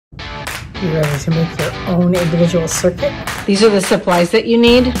You ready to make your own individual circuit? These are the supplies that you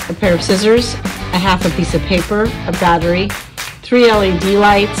need: a pair of scissors, a half a piece of paper, a battery, 3 LED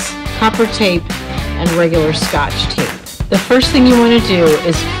lights, copper tape, and regular Scotch tape. The first thing you want to do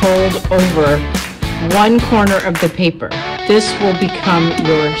is fold over one corner of the paper. This will become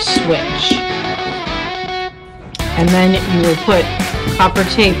your switch. And then you will put copper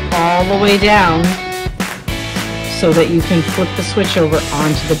tape all the way down so that you can flip the switch over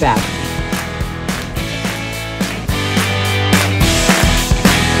onto the battery.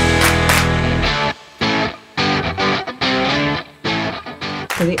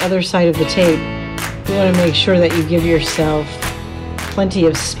 For the other side of the tape, you want to make sure that you give yourself plenty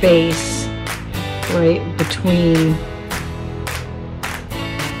of space right between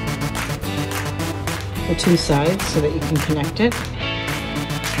the two sides so that you can connect it.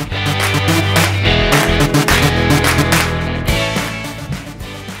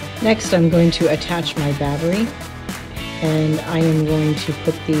 Next, I'm going to attach my battery, and I am going to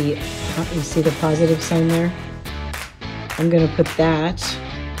put the, you see the positive sign there? I'm going to put that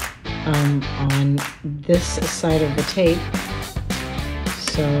on this side of the tape.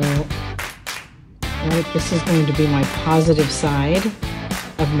 So, right, this is going to be my positive side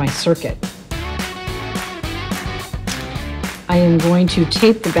of my circuit. I am going to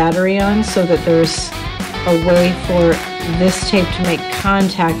tape the battery on so that there's a way for this tape to make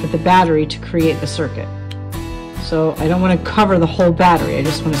contact with the battery to create the circuit. So I don't want to cover the whole battery, I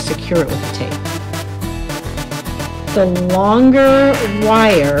just want to secure it with the tape. The longer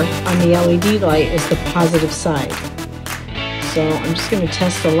wire on the LED light is the positive side. So I'm just going to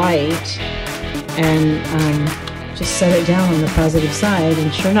test the light and just set it down on the positive side,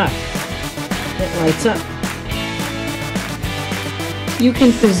 and sure enough, it lights up. You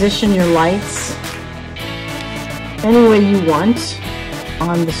can position your lights any way you want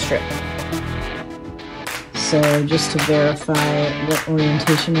on the strip. So just to verify what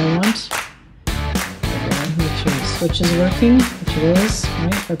orientation I want, make sure the switch is working, which it is,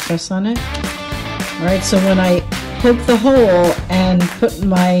 right, if I press on it. Alright, so when I poke the hole and put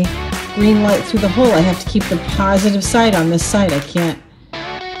my green light through the hole, I have to keep the positive side on this side. I can't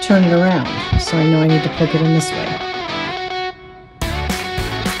turn it around, so I know I need to poke it in this way.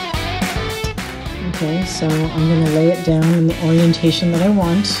 Okay, so I'm going to lay it down in the orientation that I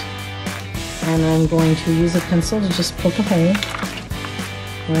want, and I'm going to use a pencil to just poke a hole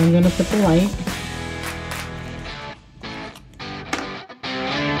where I'm going to put the light.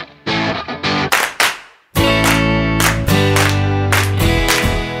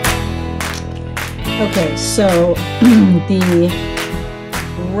 Okay, so the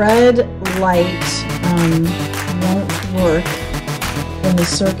red light won't work in the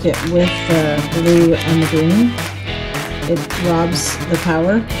circuit with the blue and the green. It robs the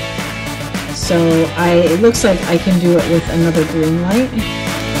power. So it looks like I can do it with another green light.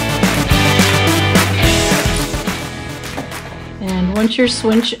 And once your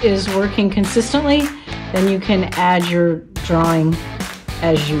switch is working consistently, then you can add your drawing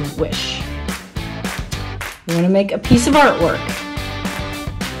as you wish. You want to make a piece of artwork.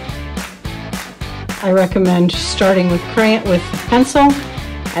 I recommend starting with crayon, with pencil,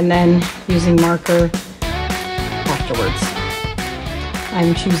 and then using marker afterwards.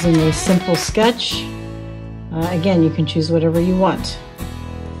 I'm choosing a simple sketch. Again, you can choose whatever you want.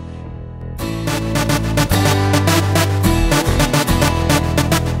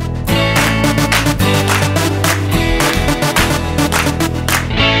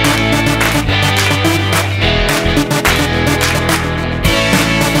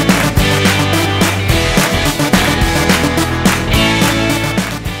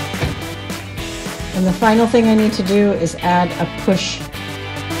 And the final thing I need to do is add a push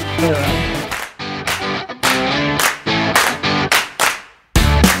arrow.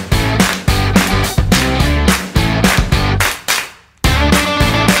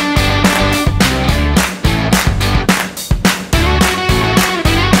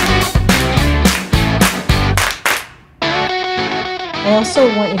 I also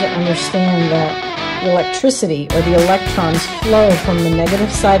want you to understand that the electricity or the electrons flow from the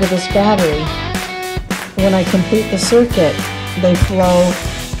negative side of this battery. When I complete the circuit, they flow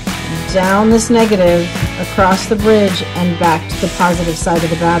down this negative, across the bridge, and back to the positive side of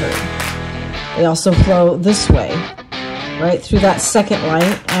the battery. They also flow this way, right through that second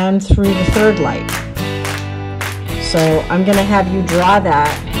light and through the third light. So I'm going to have you draw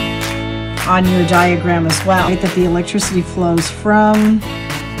that on your diagram as well, right, that the electricity flows from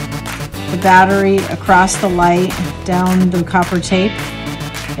the battery across the light down the copper tape.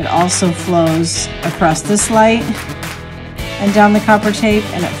 It also flows across this light and down the copper tape,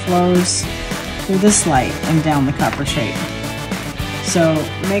 and it flows through this light and down the copper tape. So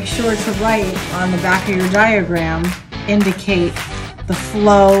make sure to write on the back of your diagram, indicate the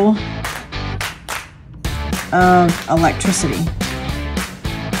flow of electricity.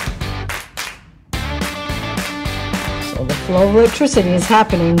 So the flow of electricity is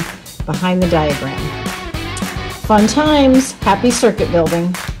happening behind the diagram. Fun times, happy circuit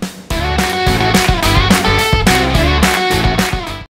building.